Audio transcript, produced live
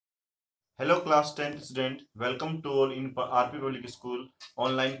Hello class 10th student, welcome to all in RP Public School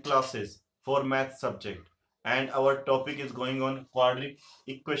online classes for math subject and our topic is going on quadratic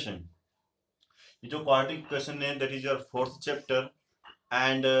equation. ये जो quadratic equation है that is your fourth chapter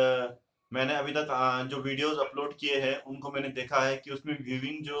and मैंने अभी तक जो videos upload किए हैं उनको मैंने देखा है कि उसमें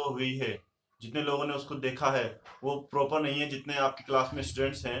व्यूइंग जो हुई है जितने लोगों ने उसको देखा है वो प्रॉपर नहीं है जितने आपकी क्लास में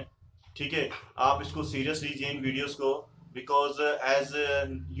स्टूडेंट्स हैं। ठीक है, आप इसको सीरियस लीजिए इन वीडियोस को because as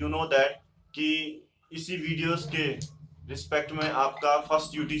you know that कि इसी वीडियोस के रिस्पेक्ट में आपका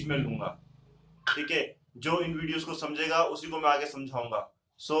फर्स्ट ड्यूटीज में लूंगा। ठीक है, जो इन वीडियोस को समझेगा उसी को मैं आगे समझाऊंगा।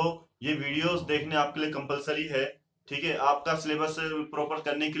 सो ये वीडियोस देखने आपके लिए कंपलसरी है। ठीक है, आपका सिलेबस प्रॉपर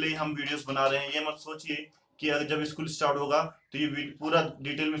करने के लिए हम वीडियोस बना रहे हैं। ये मत सोचिए कि अगर जब स्कूल स्टार्ट होगा तो ये पूरा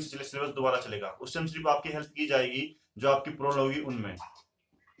डिटेल में सिलेबस दोबारा चलेगा। उस टाइम सिर्फ आपकी हेल्प की जाएगी जो आपकी प्रॉब्लम होगी उनमें।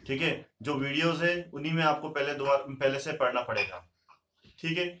 ठीक है, जो वीडियोस है उन्हीं में आपको पहले से पढ़ना पड़ेगा।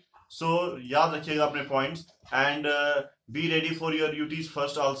 ठीक है, सो याद रखिएगा अपने points and be ready for your duties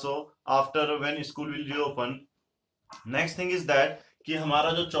first also after when school will reopen. Next thing is that कि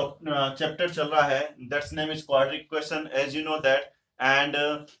हमारा जो चैप्टर चल रहा है that's name is quadratic equation as you know that and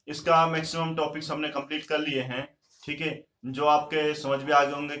इसका मैक्सिमम टॉपिक्स हमने complete कर लिए हैं। ठीक है, जो आपके समझ में आ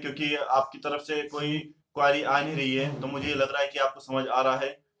गए होंगे क्योंकि आपकी तरफ से कोई क्वेरी आ नहीं रही है तो मुझे लग रहा है कि आपको समझ आ रहा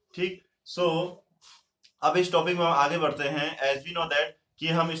है। ठीक, सो अब इस टॉपिक में हम आगे बढ़ते हैं। एज वी नो दैट कि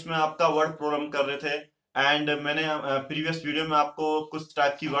हम इसमें आपका वर्ड प्रॉब्लम कर रहे थे एंड मैंने प्रीवियस वीडियो में आपको कुछ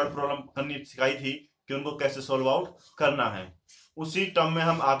टाइप की वर्ड प्रॉब्लम करनी सिखाई थी कि उनको कैसे सॉल्व आउट करना है। उसी टर्म में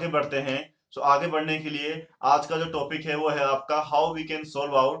हम आगे बढ़ते हैं। सो आगे बढ़ने के लिए आज का जो टॉपिक है वो है आपका how we can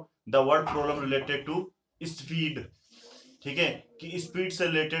solve out the word problem related to speed. ठीक है, कि स्पीड से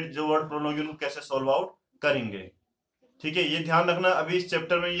रिलेटेड जो वर्ड प्रॉब्लम है उनको कैसे सॉल्व आउट करेंगे। ठीक है, ये ध्यान रखना अभी इस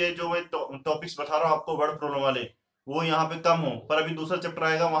चैप्टर में ये जो मैं टॉपिक्स बता रहा हूँ आपको वर्ड प्रॉब्लम वाले वो यहाँ पे कम हो, पर अभी दूसरा चैप्टर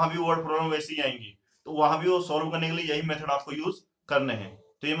आएगा वहां भी वर्ड प्रॉब्लम वैसे ही आएंगी तो वहां भी वो सॉल्व करने के लिए यही मेथड आपको यूज करने हैं।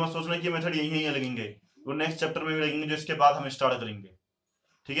 तो ये मत सोचना कि मेथड यही लगेंगे, वो नेक्स्ट चैप्टर में भी लगेंगे जो इसके बाद हम स्टार्ट करेंगे।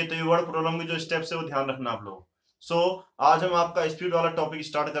 ठीक है, तो ये वर्ड प्रॉब्लम के जो स्टेप्स है वो ध्यान रखना आप लोग। सो आज हम आपका स्पीड वाला टॉपिक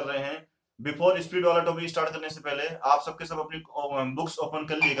स्टार्ट कर रहे हैं। बिफोर स्पीड वाला टॉपिक स्टार्ट करने से पहले आप सबके सब अपनी बुक्स ओपन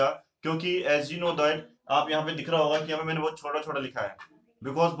कर लीजिएगा क्योंकि एज यू नो दैट आप यहाँ पे दिख रहा होगा कि यहाँ पे मैंने बहुत छोटा छोटा लिखा है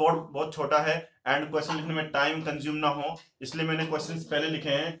बिकॉज बोर्ड बहुत छोटा है एंड क्वेश्चन लिखने में टाइम कंज्यूम ना हो इसलिए मैंने क्वेश्चन पहले लिखे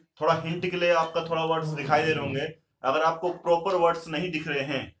हैं। थोड़ा हिंट के लिए आपका थोड़ा वर्ड्स दिखाई दे रहे होंगे। अगर आपको प्रॉपर वर्ड्स नहीं दिख रहे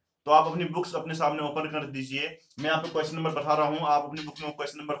हैं तो आप अपनी बुक्स अपने सामने ओपन कर दीजिए। मैं यहाँ पे क्वेश्चन नंबर बता रहा हूँ, आप अपनी बुक में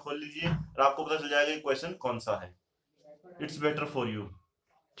क्वेश्चन नंबर खोल लीजिए और आपको पता चल जाएगा कि क्वेश्चन कौन सा है। It's better for you.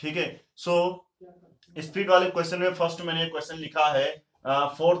 ठीक है, सो स्पीड वाले क्वेश्चन में फर्स्ट मैंने क्वेश्चन लिखा है,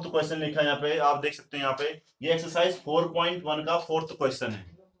 फोर्थ क्वेश्चन लिखा है यहाँ पे आप देख सकते हैं। यहाँ पे ये एक्सरसाइज 4.1 का फोर्थ क्वेश्चन है।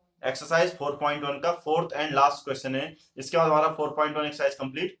 एक्सरसाइज 4.1 का फोर्थ एंड लास्ट क्वेश्चन है। इसके बाद हमारा 4.1 एक्सरसाइज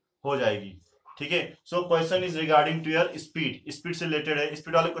कंप्लीट हो जाएगी। ठीक है, so question is regarding to your speed. Speed से रिलेटेड है।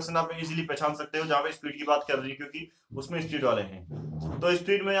 स्पीड वाले क्वेश्चन आप इजीली पहचान सकते हो जहां पे स्पीड की बात कर रही है क्योंकि उसमें स्पीड वाले हैं। तो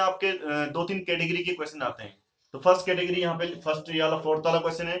स्पीड में आपके दो तीन कैटेगरी के क्वेश्चन आते हैं। तो फर्स्ट कैटेगरी यहाँ पे फर्स्ट ये वाला फोर्थ वाला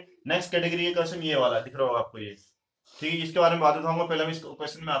क्वेश्चन है। नेक्स्ट कैटेगरी ये क्वेश्चन ये वाला दिख रहा होगा आपको ये। ठीक है, इसके बारे में बात बताऊंगा, पहले हम इस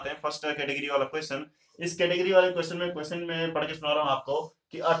क्वेश्चन में आते हैं। फर्स्ट कैटेगरी वाला क्वेश्चन, इस कैटेगरी वाले क्वेश्चन में पढ़ के सुना रहा हूँ आपको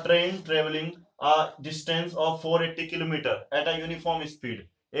कि अ train travelling a distance of 480 kilometre at a uniform speed.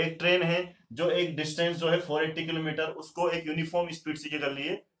 एक ट्रेन है जो एक डिस्टेंस जो है 480 किलोमीटर उसको एक यूनिफॉर्म स्पीड से कर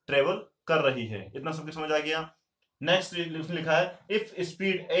लिए ट्रेवल कर रही है। इतना सबको समझ आ गया। नेक्स्ट लिखा है if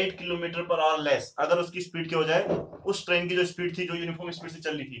speed 8 kilometre per hour less. अगर उसकी स्पीड क्या हो जाए, उस ट्रेन की जो स्पीड थी जो यूनिफॉर्म स्पीड से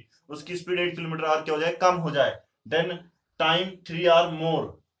चल रही थी उसकी स्पीड 8 किलोमीटर आवर क्या हो जाए, कम हो जाए, देन टाइम 3 आवर मोर।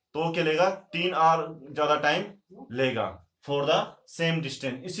 तो क्या लेगा, 3 आवर ज्यादा टाइम लेगा फॉर द सेम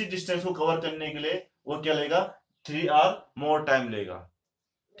डिस्टेंस। इसी डिस्टेंस को कवर करने के लिए वो क्या लेगा, 3 आवर मोर टाइम लेगा।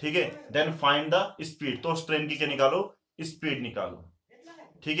 ठीक है, देन फाइंड द स्पीड। तो उस ट्रेन की क्या निकालो, स्पीड निकालो।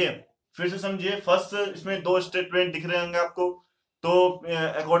 ठीक है, फिर से समझिए। फर्स्ट इसमें दो स्टेटमेंट दिख रहे होंगे आपको। तो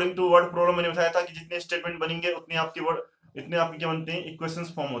अकॉर्डिंग टू वर्ड प्रॉब्लम मैंने बताया था कि जितने स्टेटमेंट बनेंगे उतनी आपकी क्या बनती है,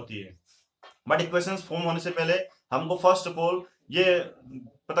 इक्वेशंस फॉर्म होती है। बट इक्वेशंस फॉर्म होने से पहले हमको फर्स्ट ऑफ ऑल ये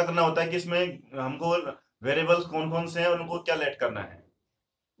पता करना होता है कि इसमें हमको वेरिएबल्स कौन कौन से हैं और उनको क्या लेट करना है।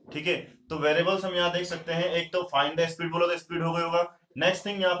 ठीक है, तो वेरिएबल्स हम यहाँ देख सकते हैं। एक तो फाइंड द स्पीड बोलो तो स्पीड हो गई होगा। नेक्स्ट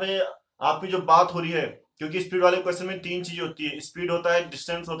थिंग यहाँ पे आपकी जो बात हो रही है, क्योंकि स्पीड वाले क्वेश्चन में तीन चीजें होती है, स्पीड होता है,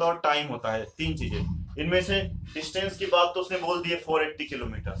 डिस्टेंस होता है और टाइम होता है, तीन चीजें। इनमें से डिस्टेंस की बात तो उसने बोल दी है 480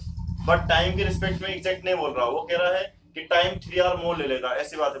 किलोमीटर, बट टाइम के रिस्पेक्ट में एग्जैक्ट नहीं बोल रहा। वो कह रहा है कि टाइम 3 आवर मोर ले लेगा,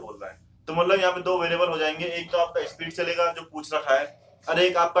 ऐसी बातें बोल रहा है। तो मतलब यहाँ पे दो वेरिएबल हो जाएंगे, एक तो आपका स्पीड चलेगा जो पूछ रखा है और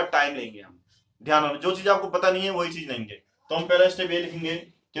एक आपका टाइम लेंगे हम। ध्यान रखना, जो चीज आपको पता नहीं है वही चीज लेंगे। तो हम पहला स्टेप ये लिखेंगे,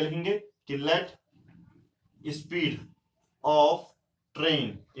 क्या लिखेंगे कि let speed of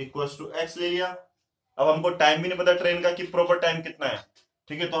train equals to x ले लिया। अब हमको टाइम भी नहीं पता ट्रेन का कि प्रॉपर टाइम कितना है,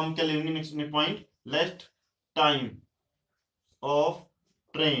 ठीक है, तो हम क्या लेंगे next point, late time of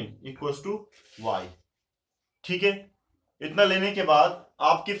train equals to Y. ठीक है, इतना लेने के बाद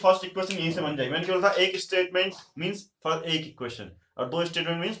आपकी फर्स्ट इक्वेशन यहीं से बन जाएगी। मैंने क्या बोला था, एक स्टेटमेंट मींस फॉर एक इक्वेशन और दो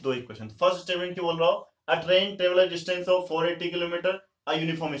स्टेटमेंट मींस दो इक्वेशन। फर्स्ट स्टेटमेंट क्या बोल रहा हूं, अ train travel distance of 480 kilometre a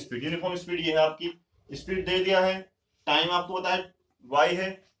uniform speed. Uniform speed ये है, आपकी स्पीड दे दिया है, टाइम आपको पता है y है,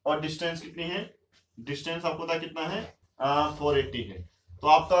 और डिस्टेंस कितनी है, डिस्टेंस आपको पता है कितना है 480 है। तो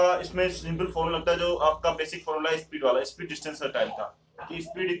आपका इसमें सिंपल फॉर्मूला लगता है जो आपका बेसिक फॉर्मूला है स्पीड वाला, स्पीड डिस्टेंस और टाइम का, कि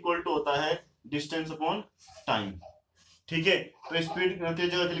स्पीड इक्वल टू होता है डिस्टेंस अपॉन टाइम। ठीक है, तो स्पीड की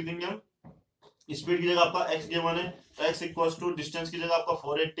जगह लिख देंगे हम, स्पीड की जगह आपका x गिवन है, तो x इक्वल्स टू डिस्टेंस की जगह आपका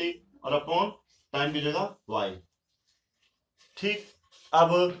 480 और अपॉन टाइम की जगह y। ठीक,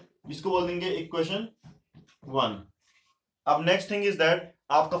 अब इसको बोल देंगे इक्वेशन 1। अब नेक्स्ट थिंग इज दैट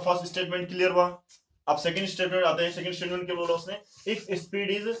आपका फर्स्ट स्टेटमेंट क्लियर हुआ। अब सेकंड स्टेटमेंट आते हैं। सेकंड स्टेटमेंट क्या बोला उसने, if speed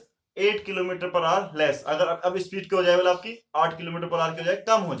is 8 kilometre per hour less, अगर अब स्पीड क्या हो जाए बोला आपकी 8 किलोमीटर पर आवर क्या हो जाए,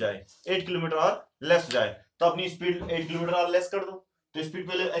 कम हो जाए, 8 किलोमीटर आवर लेस हो जाए, तो अपनी स्पीड 8 किलोमीटर आवर लेस कर दो। तो स्पीड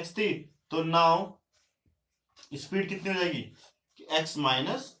पहले x थी, तो नाउ स्पीड कितनी हो जाएगी, x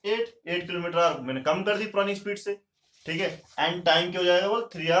माइनस 8 किलोमीटर आवर मैंने कम कर दी पुरानी स्पीड से। ठीक है, एंड टाइम क्या हो जाएगा, वो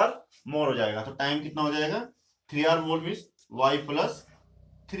 3 आवर मोर हो जाएगा। तो टाइम कितना हो जाएगा, 3 our more means y plus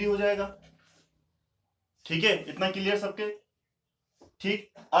 3 हो जाएगा। ठीक है, इतना क्लियर सबके।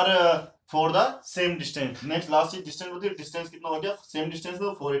 ठीक, और for the same distance, next last चीज डिस्टेंस होती है, डिस्टेंस कितना हो गया, सेम डिस्टेंस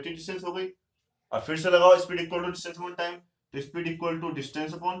तो 480 डिस्टेंस हो गई। और फिर से लगाओ speed equal to distance upon time, तो speed equal to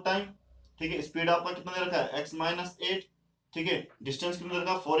distance upon time. ठीक है, स्पीड आपका कितना दे रखा है, x माइनस 8। ठीक है, डिस्टेंस कितना दे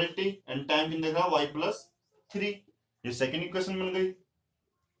रखा है 480 एंड टाइम कितना दे रखा है y प्लस 3। ये सेकंड इक्वेशन बन गई।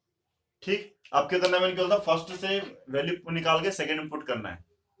 ठीक, अब क्या करना है, मैंने क्या बोला था, फर्स्ट से वैल्यू निकाल के सेकंड में पुट करना है।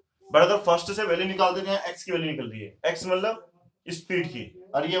 बट अगर फर्स्ट से वैल्यू निकाल देते हैं, x की वैल्यू निकल रही है, x मतलब स्पीड की,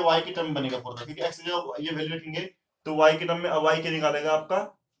 और ये y की टर्म बनेगा पूरा, क्योंकि x जो ये वैल्यू रखेंगे तो y की टर्म में y के निकालेगा आपका,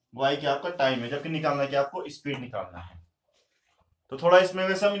 y क्या आपका टाइम है, जबकि निकालना क्या आपको स्पीड निकालना है। तो थोड़ा इसमें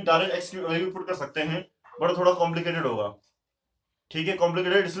वैसे हम डायरेक्ट x की वैल्यू पुट कर सकते हैं, बट थोड़ा कॉम्प्लिकेटेड होगा। ठीक है,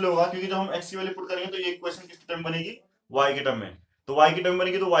 कॉम्प्लिकेटेड इसलिए होगा क्योंकि जब हम x की वैल्यू पुट करेंगे तो ये इक्वेशन किसकी टर्म बनेगी, y के टर्म में। तो y की टर्म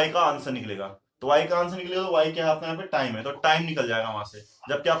बनेगी तो y का आंसर निकलेगा, तो y का आंसर निकलेगा, तो y क्या है आपका यहाँ पे टाइम है, तो टाइम निकल जाएगा वहां से,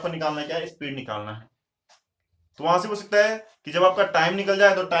 जबकि आपको निकालना क्या है, स्पीड निकालना है। तो वहां से हो सकता है कि जब आपका टाइम निकल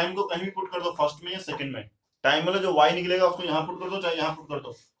जाए तो टाइम को कहीं भी पुट कर दो, फर्स्ट में या सेकंड में, टाइम मतलब जो y निकलेगा उसको यहाँ पुट कर दो चाहे यहाँ पुट कर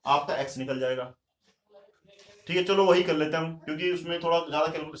दो, आपका x निकल जाएगा। ठीक है, चलो वही कर लेते हैं हम, क्योंकि उसमें थोड़ा ज्यादा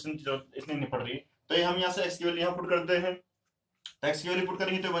कैलकुलेशन की जरूरत इसलिए नहीं पड़ रही। तो ये हम यहाँ से x की वैल्यू यहाँ पुट करते हैं, तो x की वैल्यू पुट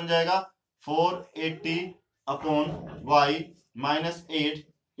करेंगे तो बन जाएगा 480 upon y minus 8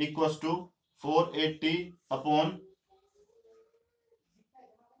 equals to 480 upon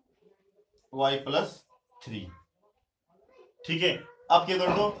y plus 3। ठीक है, अब क्या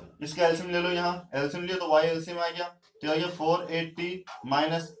कर दो, इसका एलसीएम ले लो, यहाँ एलसीएम लिया तो y एलसीएम आ गया, तो आ गया 480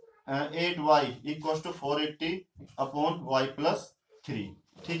 minus 8y equals to 480 upon y plus 3।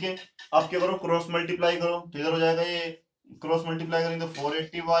 ठीक है, अब क्या करो, क्रॉस मल्टीप्लाई करो, तो इधर हो जाएगा ये, क्रॉस मल्टीप्लाई करेंगे तो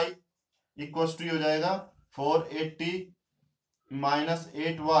 480y इक्वल्स टू हो जाएगा 480 minus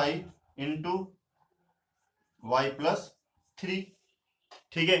 8y into y plus 3।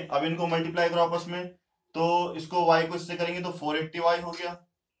 ठीक है, अब इनको मल्टीप्लाई करो आपस में, तो इसको y को इससे करेंगे तो 480y हो गया।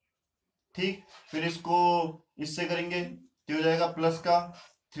 ठीक, फिर इसको इससे करेंगे तो हो जाएगा प्लस का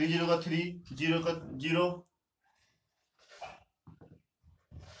 3 जीरो का 3 जीरो का 0।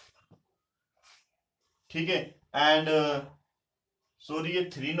 ठीक है, एंड सॉरी ये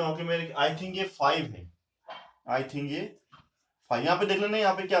 3 ना होके मेरे आई थिंक ये 5 है, आई थिंक ये 5, यहाँ पे देख लेना,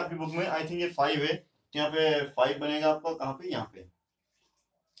 यहाँ पे क्या आपकी बुक में आई थिंक ये 5 है, तो यहाँ पे 5 बनेगा आपका, कहाँ पे, यहाँ पे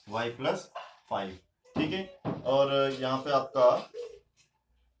y प्लस 5। ठीक है, और यहाँ पे आपका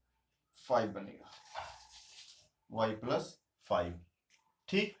 5 बनेगा, y प्लस 5।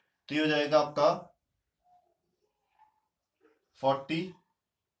 ठीक, तो ये हो जाएगा आपका 40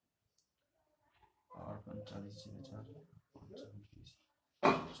 और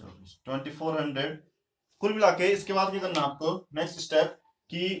 2400। कुल मिला के इसके बाद क्या करना आपको, नेक्स्ट स्टेप,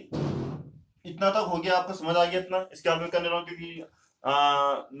 कि इतना तक हो गया, आपको समझ आ गया इतना, इसके आगे करने रहा हूँ क्योंकि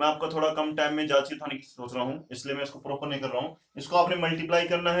मैं आपका थोड़ा कम टाइम में ज्यादा चीज थाने की सोच रहा हूँ, इसलिए मैं इसको प्रॉपर नहीं कर रहा हूँ। इसको आपने मल्टीप्लाई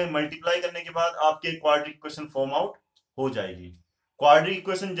करना है, मल्टीप्लाई करने के बाद आपके क्वाड्रेटिक इक्वेशन फॉर्म आउट हो जाएगी। क्वाड्रेटिक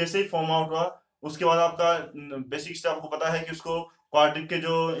इक्वेशन जैसे ही फॉर्म आउट हुआ, उसके बाद आपका बेसिक स्टेप आपको पता है कि उसको क्वाड्रेटिक के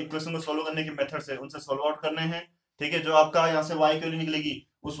जो इक्वेशन को सोल्व करने के मेथड्स है उनसे सोल्व आउट करने हैं। ठीक है, जो आपका यहाँ से y की वैल्यू निकलेगी,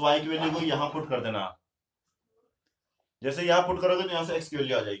 उस y की वैल्यू को यहाँ पुट कर देना, जैसे यहाँ पुट करोगे तो यहाँ से x की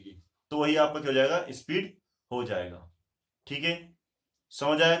वैल्यू आ जाएगी, तो वही आपका क्या हो जाएगा, स्पीड हो जाएगा। ठीक है,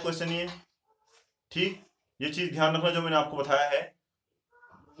 समझ आया क्वेश्चन ये? ठीक, ये चीज ध्यान रखना जो मैंने आपको बताया है।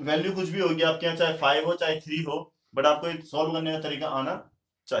 वैल्यू कुछ भी होगी आपके यहाँ, चाहे 5 हो चाहे 3 हो, बट आपको सॉल्व करने का तरीका आना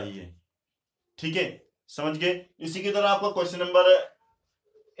चाहिए। ठीक है, समझ गए? इसी की तरह आपका क्वेश्चन नंबर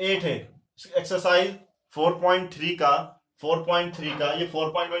 8 है, एक्सरसाइज 4.3 का 4.3 का, ये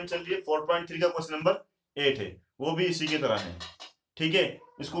 4.1 चल रही है, 4.3 का क्वेश्चन नंबर 8 है, वो भी इसी की तरह है। ठीक है,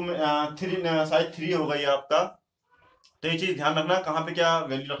 इसको शायद 3 होगा ये आपका। तो ये चीज ध्यान रखना कहाँ पे क्या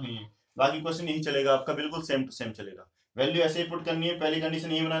वैल्यू रखनी है। बाकी क्वेश्चन यही चलेगा आपका, बिल्कुल सेम टू सेम चलेगा। वैल्यू ऐसे ही पुट करनी है, पहली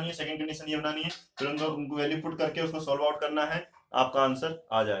कंडीशन ये बनानी है, सेकंड कंडीशन ये बनानी है, फिर उनको वैल्यू पुट करके उसको सॉल्व आउट करना है, आपका आंसर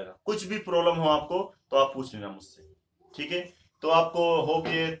आ जाएगा। कुछ भी प्रॉब्लम हो आपको तो आप पूछ लेना मुझसे। ठीक है, तो आपको होप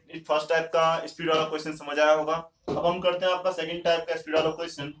ये फर्स्ट टाइप का स्पीड वाला क्वेश्चन समझ आया होगा। अब हम करते हैं आपका सेकंड टाइप का स्पीड वाला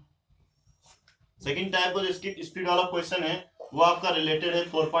क्वेश्चन। सेकंड टाइप का जो स्पीड वाला क्वेश्चन है वो आपका रिलेटेड है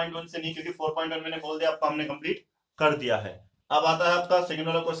 4.1 से नहीं, क्योंकि 4.1 मैंने बोल दिया आपका हमने कंप्लीट कर दिया है। अब आता है आपका सेकंड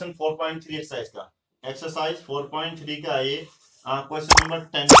वाला क्वेश्चन 4.3 एक्सरसाइज का। एक्सरसाइज 4.3 का ये क्वेश्चन नंबर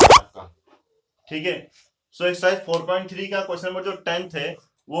 10 है आपका। ठीक है, सो एक्सरसाइज 4.3 का क्वेश्चन नंबर जो 10th है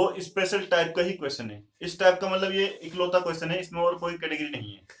वो स्पेशल टाइप का ही क्वेश्चन है। इस टाइप का मतलब ये इकलौता क्वेश्चन है, इसमें और कोई कैटेगरी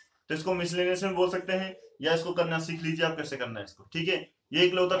नहीं है। तो इसको मिसलेनियस में बोल सकते हैं, या इसको करना सीख लीजिए आप कैसे करना है इसको। ठीक है, ये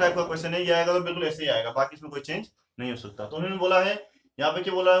इकलौता टाइप का क्वेश्चन है, ये आएगा तो बिल्कुल ऐसे ही आएगा, बाकी इसमें कोई चेंज नहीं हो सकता। तो उन्होंने बोला है यहाँ पे,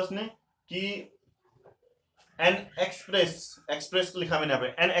 क्या बोला है उसने कि एन एक्सप्रेस लिखा मैंने यहाँ पे,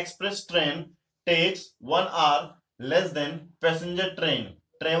 N express train takes 1 our less than passenger train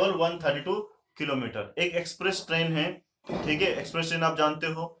travel 132 kilometre. एक एक्सप्रेस ट्रेन है, ठीक है, एक्सप्रेस ट्रेन आप जानते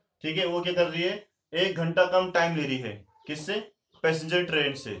हो। ठीक है, वो क्या कर रही है, 1 घंटा कम टाइम ले रही है, किससे, पैसेंजर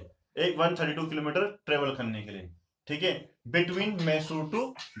ट्रेन से, एक 132 किलोमीटर ट्रेवल करने के लिए। ठीक है, बिटवीन मैसूर टू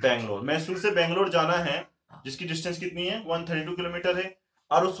बैंगलोर, मैसूर से बैंगलोर जाना है, जिसकी डिस्टेंस कितनी है, 132 किलोमीटर है।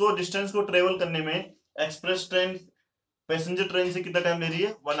 और उसको डिस्टेंस को ट्रेवल करने में एक्सप्रेस ट्रेन पैसेंजर ट्रेन से कितना टाइम ले रही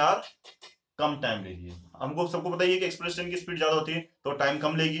है, 1 आवर कम टाइम ले रही है। हमको सबको पता है कि एक्सप्रेस ट्रेन की स्पीड ज्यादा होती है तो टाइम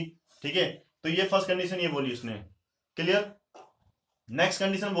कम लेगी। ठीक है, तो ये फर्स्ट कंडीशन ये बोली उसने, क्लियर। नेक्स्ट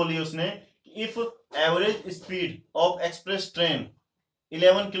कंडीशन बोली उसने, if average speed of express train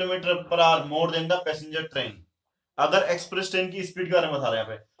 11 kilometre per hour more than the passenger train. अगर एक्सप्रेस ट्रेन की स्पीड के बारे में बता रहे हैं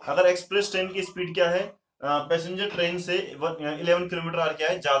यहाँ पे, अगर एक्सप्रेस ट्रेन की स्पीड क्या है, पैसेंजर ट्रेन से 11 किलोमीटर आवर क्या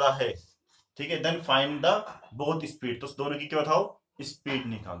है, ज्यादा है। ठीक है, then find the both speed, तो दोनों की क्या बताओ, स्पीड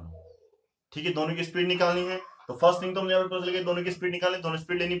निकालो। ठीक है, दोनों की स्पीड निकालनी है। तो फर्स्ट थिंग तो हमने यहाँ पे पता लगे, दोनों की स्पीड निकालनी, दोनों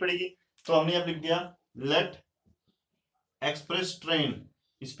स्पीड लेनी पड़ेगी। तो हमने यहाँ लिख दिया late express train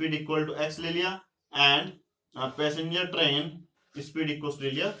speed equal to x ले लिया, and passenger train speed equal to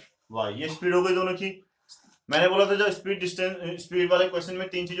ले लिया वाई। ये स्पीड हो गई दोनों की। मैंने बोला था जो स्पीड डिस्टेंस, स्पीड वाले क्वेश्चन में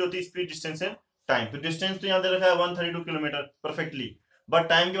 3 चीजें होती है, स्पीड, डिस्टेंस एंड टाइम। तो डिस्टेंस तो यहाँ दे रखा है 132 किलोमीटर परफेक्टली, बट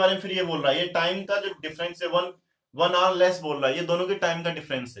टाइम के बारे में फिर ये बोल रहा है, ये टाइम का जो डिफरेंस है 1 आवर लेस बोल रहा है, ये दोनों के टाइम का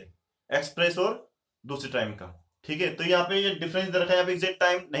डिफरेंस है, एक्सप्रेस और दूसरे टाइम का। ठीक है, तो यहाँ पे ये डिफरेंस दे रखा है, यहाँ पे एग्जैक्ट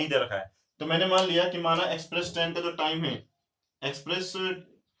टाइम नहीं दे रखा है। तो मैंने मान लिया कि माना एक्सप्रेस ट्रेन का जो टाइम है, एक्सप्रेस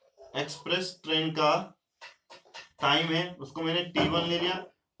ट्रेन का टाइम है उसको मैंने T1 ले लिया,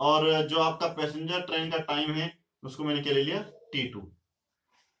 और जो आपका पैसेंजर ट्रेन का टाइम है उसको मैंने क्या ले लिया, T2।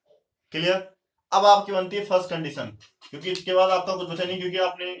 क्लियर। अब आपकी बनती है फर्स्ट कंडीशन, क्योंकि इसके बाद आपका कुछ बचा नहीं, क्योंकि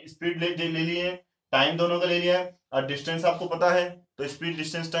आपने स्पीड ले ली है, टाइम दोनों का ले लिया है, और डिस्टेंस आपको पता है। तो स्पीड,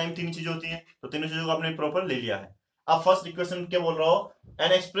 डिस्टेंस, टाइम 3 चीजें होती हैं, तो तीनों चीजों को आपने प्रॉपर ले लिया है। अब फर्स्ट इक्वेशन क्या बोल रहा हो,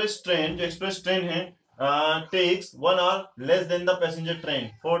 एन एक्सप्रेस ट्रेन, जो एक्सप्रेस ट्रेन है takes 1 our less than the passenger train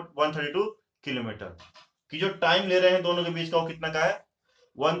for 132 kilometre, कि जो टाइम ले रहे हैं दोनों के बीच का वो कितना का है,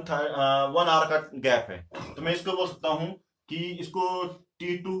 1 आवर का गैप है। तो मैं इसको बोल सकता हूं कि इसको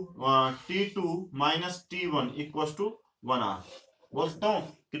T2 minus T1 equal to 1 our बोल सकता हूं,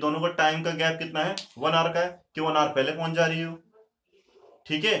 कि दोनों का टाइम का गैप कितना है, 1 आवर का है, कि 1 आवर पहले पहुंच जा रही हो।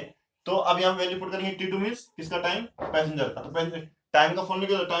 ठीक है, तो अब यहाँ वैल्यू पुट करेंगे, T2 मींस किसका टाइम, पैसेंजर का। तो टाइम का फॉर्मूला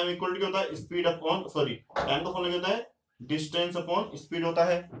क्या होता है, टाइम इक्वल टू क्या होता है, स्पीड अपॉन, सॉरी टाइम का फॉर्मूला क्या होता है, डिस्टेंस अपॉन स्पीड होता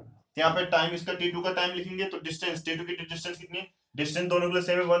है। यहाँ पे टाइम, इसका T2 का टाइम लिखेंगे, तो डिस्टेंस, T2 की डिस्टेंस कितनी है, डिस्टेंस दोनों के लिए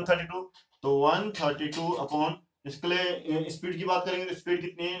सेम है 132, तो 132 अपॉन, इसके लिए स्पीड की बात करेंगे तो स्पीड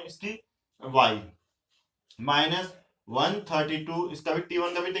कितनी है इसकी, y माइनस 132, इसका भी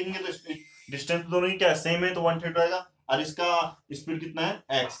T1 का भी देखेंगे तो स्पीड, डिस्टेंस दोनों की क्या है, सेम है, तो 132 आएगा, और इसका स्पीड कितना है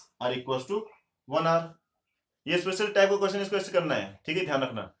x, और इक्वल टू 1 आवर। ये स्पेशल टाइप का क्वेश्चन, इसको ऐसे करना है। ठीक है, ध्यान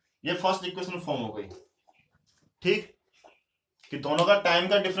रखना, ये फर्स्ट इक्वेशन फॉर्म हो गई। ठीक, कि दोनों का टाइम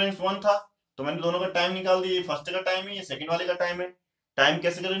का डिफरेंस 1 था, तो मैंने दोनों का टाइम निकाल दिया, ये फर्स्ट का टाइम है, ये सेकंड वाले का टाइम है। टाइम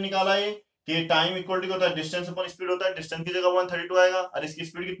कैसे करके निकाला है, कि टाइम इक्वल टू होता है डिस्टेंस अपॉन स्पीड होता है, डिस्टेंस की जगह 132 आएगा, और इसकी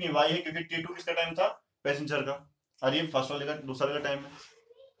स्पीड कितनी y है, क्योंकि T2 किसका टाइम था, पैसेंजर का, और ये फर्स्ट वाले का, दूसरे का टाइम है।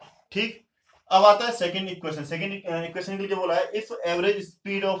 ठीक, अब आता है सेकंड इक्वेशन। सेकंड इक्वेशन के लिए बोला है if average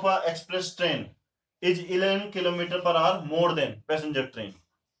speed of a express train is 11 kilometre per hour more than passenger train.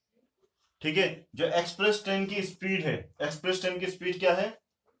 ठीक है, जो एक्सप्रेस ट्रेन की स्पीड है, एक्सप्रेस ट्रेन की स्पीड क्या है,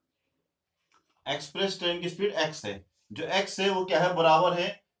 एक्सप्रेस ट्रेन की स्पीड x है, जो x है वो क्या है, बराबर है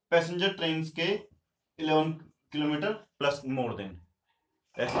पैसेंजर ट्रेन के 11 kilometre plus more than.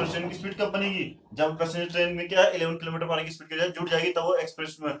 Express train की स्पीड कब बनेगी, जब पैसेंजर ट्रेन में क्या है 11 किलोमीटर पर आने की स्पीड के जुड़ जाएगी, तब वो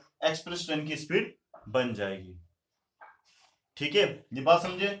एक्सप्रेस ट्रेन की स्पीड बन जाएगी। ठीक है, ये बात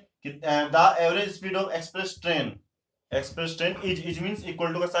समझे कि the average speed of express train is means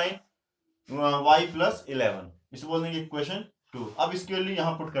equal to का साइन y प्लस 11, इसे बोल देंगे इक्वेशन 2। अब इसकी वैल्यू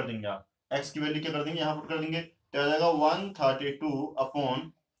यहां पुट कर देंगे आप, x की वैल्यू क्या कर देंगे, यहां पुट कर देंगे, तो आ जाएगा 132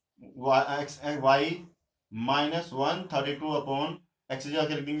 upon y minus 132 upon x जगह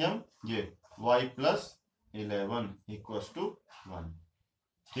क्या लिख देंगे हम, ये y प्लस 11 इक्वल टू 1।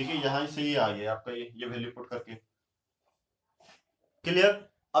 ठीक है, यहां से ही आ गया आपका ये वैल्यू पुट करके। क्लियर।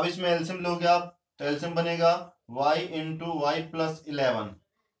 अब इसमें एलसीएम लोगे आप, तो एलसीएम बनेगा y इंटू वाई प्लस 11,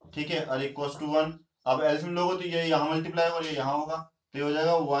 ठीक है, और इक्वल टू 1। अब एलसीएम लोगो तो ये यहाँ मल्टीप्लाई और ये यहाँ होगा, तो ये हो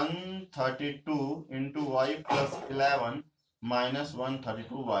जाएगा 132 into Y plus 11 minus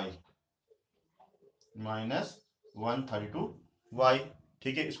 132y minus 132y।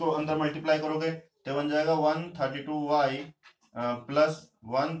 ठीक है, इसको अंदर मल्टीप्लाई करोगे तो बन जाएगा 132y plus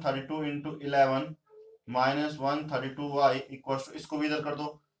 132 into 11 minus 132y equal to, इसको भी इधर कर दो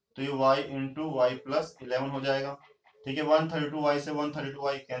तो ये y इंटू वाई प्लस 11 हो जाएगा। ठीक है, 132y से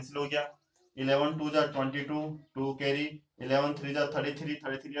 132y कैंसिल हो गया, 11 2 जा 22, 2 कैरी, 11 3 जा 33,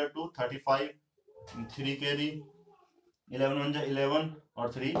 33 जा 2 35, 3 कैरी, 11 1 जा 11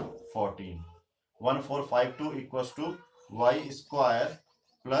 और 3 14, 1452 equals to Y square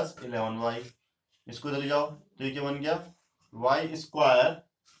plus 11y। इसको इधर ले जाओ तो ये क्या बन गया, Y square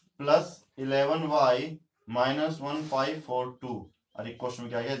plus 11y minus 1542 और इक्वेशन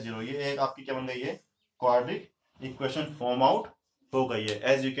में क्या गया 0। ये एक आपकी क्या बन गई है, क्वाड्रेटिक इक्वेशन फॉर्म आउट हो गई है,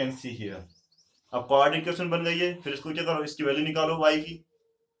 as you can see here. अब क्वाड्रेटिक इक्वेशन बन गई है, फिर इसको क्या करो, इसकी वैल्यू निकालो y की।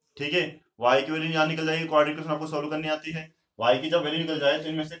 ठीक है, y की वैल्यू यहाँ निकल जाएगी, क्वाड्रेटिक इक्वेशन आपको सॉल्व करनी आती है। y की जब वैल्यू निकल जाए तो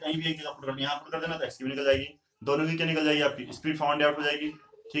इनमें से कहीं भी एक जगह पुट करनी, यहाँ पुट कर देना तो x की भी निकल जाएगी, दोनों की क्या निकल जाएगी आपकी, स्पीड फाउंड आउट हो जाएगी।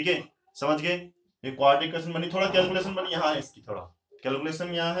 ठीक है, समझ गए, ये क्वाड्रेटिक इक्वेशन बनी। थोड़ा कैलकुलेशन बनी यहाँ है, इसकी थोड़ा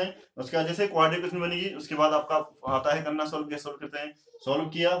कैलकुलेशन यहाँ है, उसके बाद जैसे क्वाड्रेटिक इक्वेशन बनेगी उसके बाद आपका आता है करना सोल्व, कैसे सोल्व करते हैं। सोल्व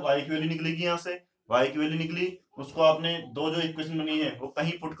किया, y की वैल्यू निकलेगी, यहाँ से y की वैल्यू निकली, उसको आपने दो जो इक्वेशन बनी है वो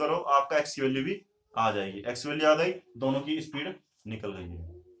कहीं पुट करो, आपका x की वैल्यू भी आ जाएगी, x वैल्यू आ गई, दोनों की स्पीड निकल गई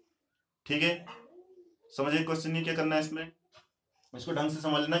है। ठीक है, समझिए क्वेश्चन ये क्या करना है इसमें, इसको ढंग से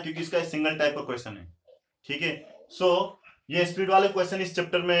समझ लेना क्योंकि इसका सिंगल टाइप का क्वेश्चन है। ठीक है, सो ये स्पीड वाले क्वेश्चन इस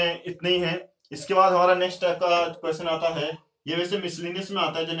चैप्टर में इतने ही है। इसके बाद हमारा नेक्स्ट टाइप का क्वेश्चन आता है, ये वैसे मिसलिनियस में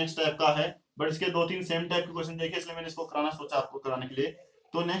आता है जो नेक्स्ट टाइप का है, बट इसके दो तीन सेम टाइप के क्वेश्चन देखे, इसलिए मैंने इसको कराना सोचा आपको कराने के लिए।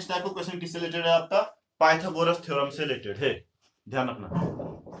 तो नेक्स्ट टाइप का क्वेश्चन किससे रिलेटेड है, आपका पाइथागोरस थ्योरम से रिलेटेड है, ध्यान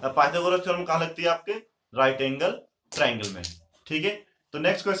रखना। पाइथागोरस थ्योरम कहाँ लगती है, आपके राइट एंगल ट्राइंगल में। ठीक है, तो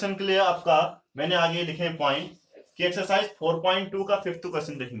नेक्स्ट क्वेश्चन के लिए आपका मैंने आगे लिखे पॉइंट कि एक्सरसाइज 4.2 का फिफ्थ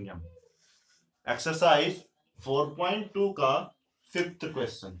क्वेश्चन देखेंगे हम। एक्सरसाइज 4.2 का फिफ्थ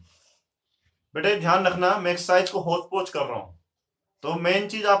क्वेश्चन। बेटे ध्यान रखना, मैं एक्सरसाइज को होच पोच कर रहा हूं, तो मेन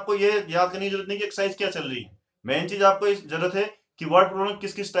चीज आपको ये याद करने की जरूरत नहीं कि एक्सरसाइज क्या चल रही है, मेन चीज आपको इस जरूरत है कि वर्ड प्रॉब्लम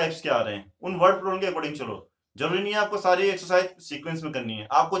किस किस टाइप्स के आ रहे हैं, उन वर्ड प्रॉब्लम के अकॉर्डिंग चलो। जरूरी नहीं है आपको सारी एक्सरसाइज सीक्वेंस में करनी है,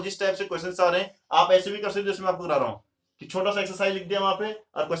 आपको जिस टाइप से क्वेश्चन आ रहे हैं आप ऐसे भी कर सकते हो जैसे मैं आपको करा रहा हूँ कि छोटा सा एक्सरसाइज लिख दिया वहां पे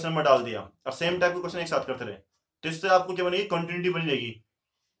और क्वेश्चन नंबर डाल दिया और सेम टाइप के क्वेश्चन एक साथ करते रहे, तो इससे आपको क्या बनेगी, कंटिन्यूटी बनी रहेगी।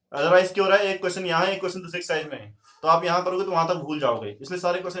 अदरवाइज क्या हो रहा है, एक क्वेश्चन यहाँ है, एक क्वेश्चन दूसरे एक्सरसाइज में है, तो आप यहाँ करोगे तो वहां तक भूल जाओगे, इसलिए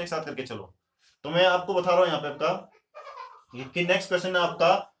सारे क्वेश्चन एक साथ करके चलो। तो मैं आपको बता रहा हूँ यहाँ पे आपका कि नेक्स्ट क्वेश्चन है आपका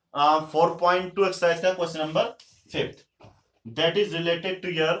 4.2 एक्सरसाइज का question number 5th, that is related to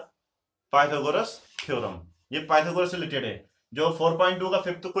your Pythagoras theorem. ये पाइथागोरस से रिलेटेड है, जो 4.2 का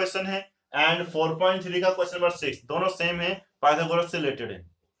 5th क्वेश्चन है एंड 4.3 का क्वेश्चन नंबर 6 दोनों सेम है, पाइथागोरस से रिलेटेड है,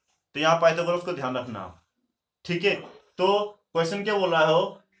 तो यहाँ पाइथागोरस को ध्यान रखना आप। ठीक है, तो क्वेश्चन क्या बोल रहा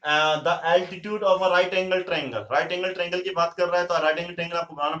है, the altitude of a right angle triangle. Right angle triangle की बात कर रहा है, तो राइट एंगल ट्रायंगल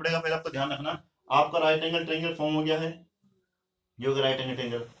आपको बनाना पड़ेगा, पहले आपको ध्यान रखना आपका राइट एंगल ट्रायंगल फॉर्म हो गया है, ये हो गया right angle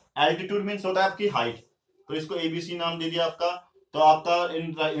triangle. Altitude means होता है आपकी हाइट, तो इसको एबीसी नाम दे दिया आपका। तो आपका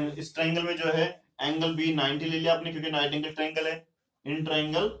इस ट्रायंगल में जो है एंगल बी 90 ले लिया आपने क्योंकि राइट एंगल ट्रायंगल है। In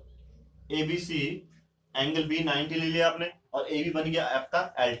triangle ABC angle B 90 ले लिया आपने और ए बी बन गया आपका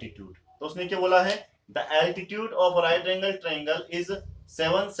एल्टीट्यूड। तो उसने क्या बोला है, the altitude of right angle triangle is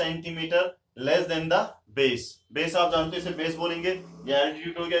 7 centimetre less than the base. Base आप जानते हो, इसे बेस बोलेंगे, ये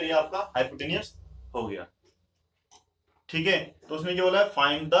एल्टीट्यूड हो गया, ये आपका हाइपोटेन्यूस हो गया। ठीक है, तो उसने क्या बोला है,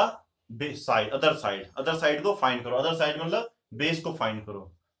 find the base side, other side को फाइंड करो, अदर साइड मतलब बेस को फाइंड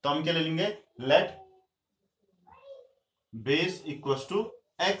करो। तो हम क्या ले लेंगे, late base equals to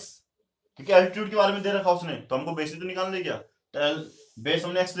x, क्योंकि एल्टीट्यूड के बारे में दे रखा उसने, तो हमको बेस ही तो निकालना है क्या, तो बेस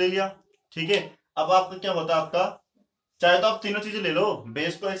हमने एक्स ले लिया। ठीक है, अब आपका क्या होता है, आपका चाहे तो आप तीनों चीजें ले लो,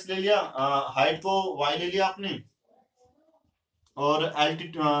 बेस को एक्स ले लिया, हाइट को वाई ले लिया आपने, और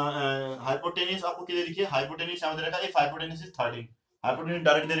एल्टीट्यूड हाइपोटेन्यूज आपको क्या दे रखी है, हाइपोटेन्यूज यहाँ दे रखा है, if hypotenuse is 13, hypotenuse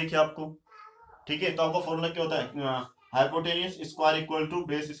direct दे रखी है आपको। ठीक है, तो आपका फॉर्मूला क्या होता है, hypotenuse square equal to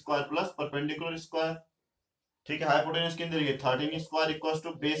base square plus perpendicular square. ठीक है, हाइपोटेन्यूज कितने दे रखी है, 13 स्क्वायर इक्वल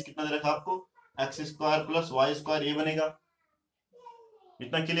टू बेस कितना दे रखा है आपको, x square plus Y square, ये बनेगा।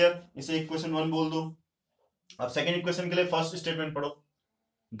 इतना क्लियर, इसे इक्वेशन 1 बोल दो। अब सेकंड इक्वेशन के लिए फर्स्ट स्टेटमेंट पढ़ो,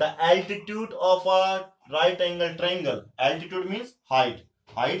 the altitude of a right angle triangle, altitude means height,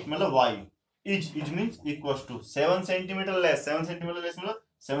 height मतलब Y, is means equals to 7 centimetre less, 7 centimetre less मतलब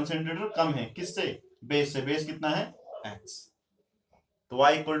 7 सेंटीमीटर कम है किससे, बेस से, बेस कितना है x, तो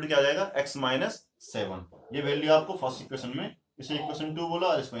y इक्वल टू क्या आ जाएगा, x माइनस 7, ये वैल्यू आपको फर्स्ट इक्वेशन में, इसे इक्वेशन 2 बोला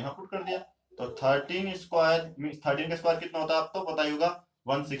और इसको यहाँ पुट कर दिया। तो 13 स्क्वायर, 13 का स्क्वायर कितना होता है आपको पता ही होगा,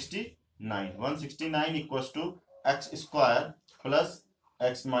 169, 169 equals to x square plus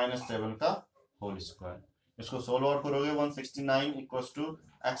x minus 7 का होल स्क्वायर। इसको सोल्व आउट करोगे, 169 equals to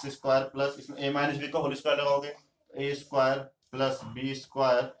x square plus इसमें a माइनस बी का होल स्क्वायर लगाओगे, a square plus B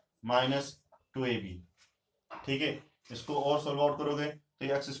square minus 2ab। ठीक है, इसको और सोल्व आउट करोगे तो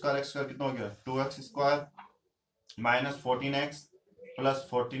एक्स स्क्वायर कितना हो गया, 2x square minus 14x plus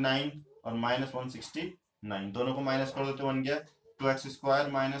 49 और माइनस 169, दोनों को माइनस कर दो तो बन गया 2x square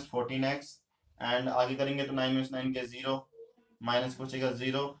minus 14x, and आगे करेंगे तो 9 में 9 गया 0, माइनस बचेगा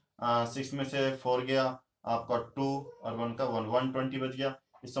 0, 6 में से 4 गया आपका 2 और 1 का 1, 120 बच गया।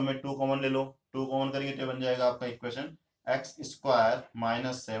 इस समय 2 कॉमन ले लो, 2 कॉमन करेंगे तो बन जाएगा आपका equation x square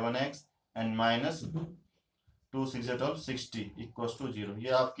minus 7x and minus 2 6 60 equals to 0। ये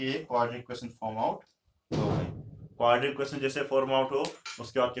आपकी एक क्वाड्रेटिक इक्वेशन फॉर्म आउट हो गई। क्वाड्रेटिक इक्वेशन जैसे फॉर्म आउट हो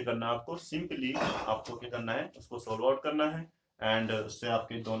उसके बाद क्या करना है आपको, सिंपली आपको क्या करना है, उसको सोल्व आउट करना है, एंड उससे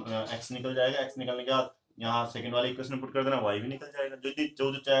आपके दोनों एक्स निकल जाएगा, एक्स निकलने के बाद यहाँ सेकंड वाले इक्वेशन पुट कर देना, वाई भी निकल जाएगा,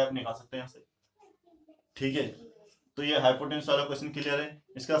 जो चाहे आप निकाल सकते हैं यहाँ से। ठीक है, तो ये हाइपोटेन्यूज वाला क्वेश्चन क्लियर है।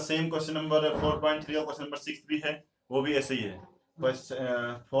 इसका सेम क्वेश्चन नंबर 4.3 और क्वेश्चन नंबर 6 भी है, वो भी ऐसे ही है।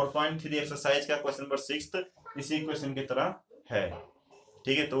 4.3 एक्सरसाइज का क्वेश्चन नंबर 6 इसी क्वेश्चन की तरह है।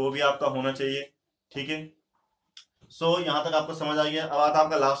 ठीक है, तो वो भी आपका होना चाहिए। ठीक है, सो यहाँ तक आपको समझ आ गया। अब आता है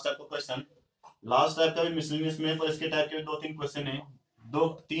आपका लास्ट टाइप का क्वेश्चन, लास्ट टाइप का भी मिसलेनियस में, पर इसके टाइप के 2-3 क्वेश्चन है,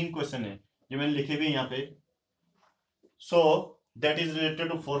 2-3 क्वेश्चन है जो मैंने लिखे भी यहाँ पे। So that is related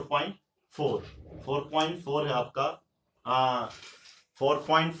to 4.4, 4.4 है आपका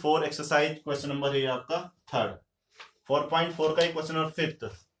 4.4 एक्सरसाइज क्वेश्चन नंबर है आपका थर्ड, 4.4 का क्वेश्चन नंबर फिफ्थ,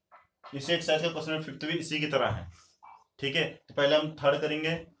 इसी एक्सरसाइज का क्वेश्चन नंबर फिफ्थ भी इसी की तरह है। ठीक है, तो पहले हम थर्ड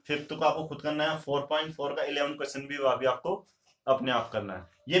करेंगे, फिफ्थ को आपको खुद करना है, 4.4 का 11 क्वेश्चन भी वह भी आपको अपने आप करना है।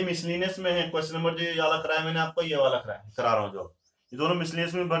 ये मिसलिनियस में है क्वेश्चन नंबर, जो ये वाला कराया मैंने आपको, ये वाला करा रहा हूँ जो, ये दोनों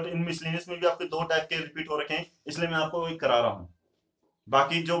मिसलिनियस में, बट इन मिसलिनियस में भी आपके 2 टाइप के रिपीट हो रखे हैं, इसलिए मैं आपको वही करा रहा हूँ।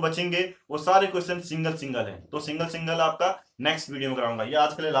 बाकी जो बचेंगे वो सारे क्वेश्चन सिंगल सिंगल है, तो सिंगल सिंगल आपका नेक्स्ट वीडियो में कराऊंगा। ये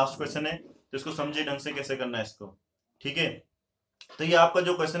आज के लिए लास्ट क्वेश्चन है, तो इसको समझिए ढंग से कैसे करना है इसको। ठीक है, तो ये आपका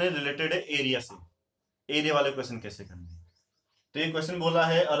जो क्वेश्चन है रिलेटेड है एरिया से, एरिया वाले क्वेश्चन कैसे करने हैं। तो ये क्वेश्चन बोला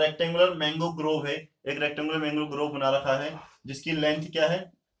है रेक्टेंगुलर मैंगो ग्रोव है, एक रेक्टेंगुलर मैंगो ग्रोव बना रखा है जिसकी लेंथ क्या है,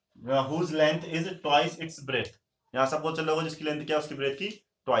 whose length is twice its breath. यहाँ सबको चल रहा जिसकी लेंथ क्या है उसकी ब्रेथ की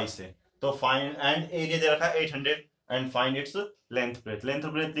ट्वाइस है। तो फाइंड एंड एरिया दे रखा है 800 and find its length breadth, length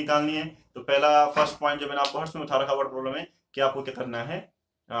breadth निकालनी है। तो पहला फर्स्ट पॉइंट जो मैंने आपको हर्ष में उठा रखा वर्ड प्रॉब्लम है कि आपको क्या करना है,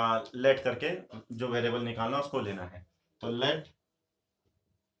 लेट करके जो वेरिएबल निकालना है उसको लेना है। तो late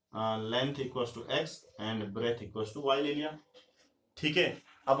length equals to x and breadth equals to Y ले लिया। ठीक है,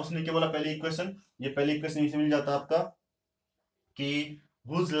 अब उसने क्या बोला पहली इक्वेशन, ये पहली इक्वेशन इसे मिल जाता है आपका कि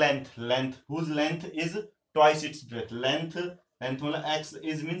whose length is twice its breadth, length मतलब x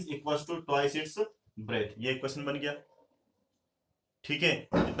is means equals to twice its breadth, ये इक्वेशन बन गया। ठीक है,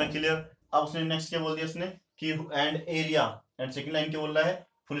 इतना क्लियर। अब उसने नेक्स्ट क्या बोल दिया उसने कि and area, and second line क्या बोल रहा है,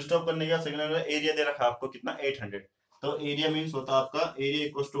 फुल स्टॉप करने का सेकंड लाइन एरिया दे रखा है आपको कितना 800, तो एरिया मींस होता है आपका, एरिया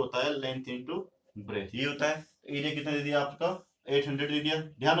इक्वल्स टू होता है लेंथ इनटू ब्रेथ, ये होता है। एरिया कितना दे दिया आपका 800 दे दिया।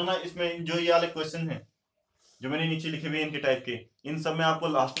 ध्यान रखना इसमें जो ये वाले क्वेश्चन है जो मैंने नीचे लिखे हुए इनके टाइप के, इन सब में आपको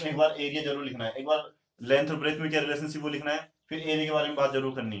लास्ट में एक बार एरिया जरूर लिखना है, एक बार लेंथ और ब्रेथ में क्या रिलेशनशिप वो लिखना है, फिर एरिया के बारे में बात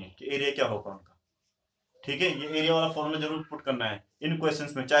जरूर करनी है कि एरिया क्या होगा उनका। ठीक है, ये एरिया वाला फॉर्मूला जरूर पुट करना है इन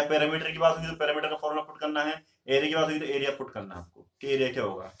क्वेश्चंस में, चाहे पैरामीटर की बात होगी तो पैरामीटर का फॉर्मूला पुट करना है, एरिया की बात होगी तो एरिया पुट करना है आपको कि एरिया क्या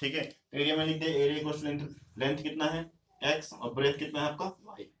होगा। ठीक है, तो एरिया में लिख दिया, area equals to length, length कितना है x और ब्रेथ कितना है आपका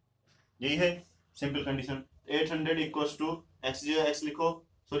y। यही है simple condition. 800 equals to x जगह एक्स लिखो,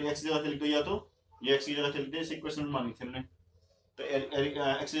 सॉरी एक्स जगह लिख दो, या तो ये एक्स की जगह लिख दो, इस इक्वेशन में मांगी थी हमने, तो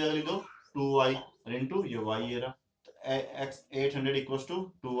एक्स की जगह लिख दो 2y इंटू ये y, ये रहा, तो x 800 equals to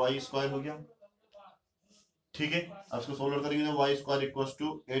 2y square हो गया। ठीक है, अब इसको सोल्व करेंगे तो y square equals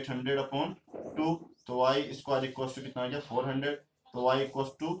to 800 upon 2, तो y स्क्वायर इक्वल्स टू कितना आ गया 400, तो y equals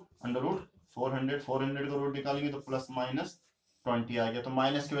to under root 400, 400 को रूट निकालेंगे तो प्लस माइनस 20 आ गया। तो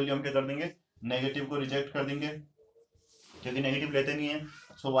माइनस की वैल्यू हम क्या कर देंगे, नेगेटिव को रिजेक्ट कर देंगे, क्योंकि नेगेटिव लेते नहीं है।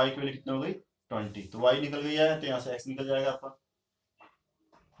 सो y की वैल्यू कितनी हो गई 20, तो y निकल गया है, तो यहाँ से x निकल जाएगा आपका,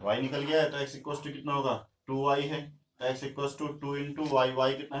 y निकल गया है, तो x इक्वल्स टू कितना होगा 2y है, तो x equals to 2 into Y,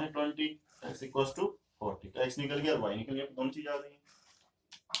 Y कितना है 20, x इक्वल्स टू 40, तो x निकल गया और y निकल गया, दोनों चीज आ गई है।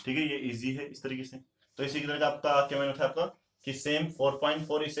 ठीक है, ये इजी है इस तरीके से। तो इसी तरह का आपका क्या मैंने था आपका कि सेम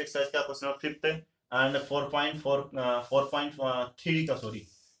 4.4 इस एक्सरसाइज का क्वेश्चन नंबर 5 है, एंड 4.3 का, सॉरी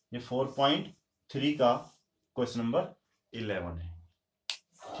ये 4.3 का क्वेश्चन नंबर 11 है।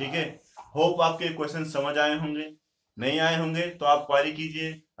 ठीक है, होप आपके क्वेश्चन समझ आए होंगे, नहीं आए होंगे तो आप क्वारी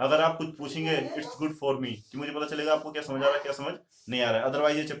कीजिए, अगर आप कुछ पूछेंगे इट्स गुड फॉर मी कि मुझे पता चलेगा आपको क्या समझ आ रहा है क्या समझ नहीं आ रहा है।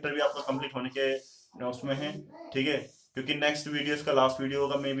 अदरवाइज ये चैप्टर भी आपका कंप्लीट होने के उसमें है। ठीक है, क्योंकि नेक्स्ट वीडियो इसका लास्ट वीडियो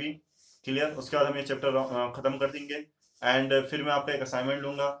होगा मे बी, क्लियर, उसके बाद हम ये चैप्टर खत्म कर देंगे, एंड फिर मैं आपका एक असाइनमेंट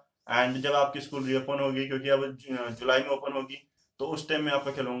लूंगा, एंड जब आपकी स्कूल रीओपन होगी, क्योंकि अब जुलाई में ओपन होगी, तो उस टाइम में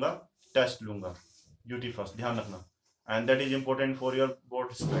आपका क्या लूंगा, टेस्ट लूंगा, ड्यूटी फर्स्ट, ध्यान रखना, and that is important for your board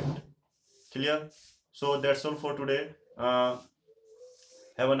respect. Clear? So that's all for today.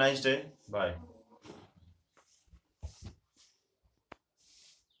 Have a nice day. Bye.